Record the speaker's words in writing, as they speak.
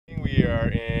We are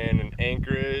in an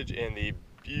anchorage in the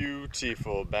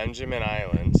beautiful Benjamin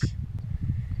Islands.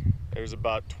 There's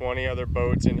about 20 other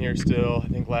boats in here still. I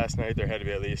think last night there had to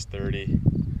be at least 30.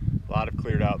 A lot have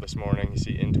cleared out this morning. You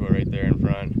see INNTW right there in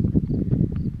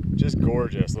front. Just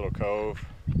gorgeous little cove.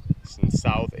 It's in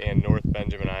South and North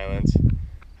Benjamin Islands.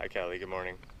 Hi Kelly, good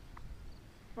morning.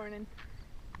 Morning.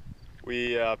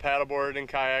 We paddleboarded and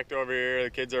kayaked over here. The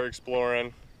kids are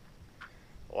exploring.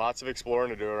 Lots of exploring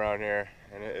to do around here,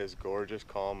 and it is gorgeous,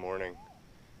 calm morning.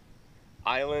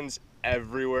 Islands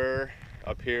everywhere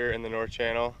up here in the North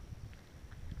Channel.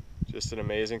 Just an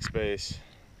amazing space.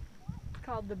 It's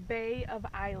called the Bay of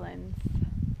Islands.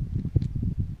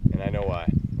 And I know why.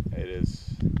 It is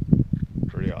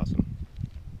pretty awesome.